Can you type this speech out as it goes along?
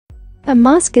A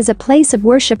mosque is a place of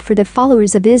worship for the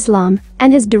followers of Islam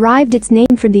and has derived its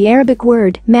name from the Arabic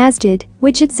word masjid,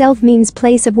 which itself means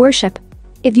place of worship.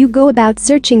 If you go about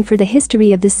searching for the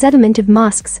history of the settlement of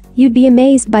mosques, you'd be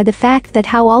amazed by the fact that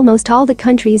how almost all the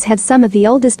countries have some of the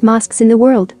oldest mosques in the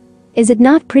world. Is it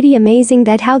not pretty amazing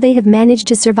that how they have managed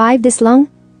to survive this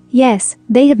long? Yes,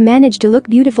 they have managed to look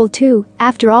beautiful too,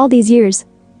 after all these years.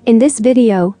 In this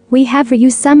video, we have for you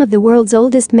some of the world's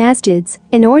oldest masjids,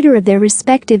 in order of their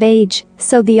respective age,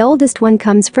 so the oldest one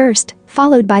comes first,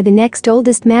 followed by the next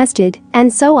oldest masjid,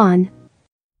 and so on.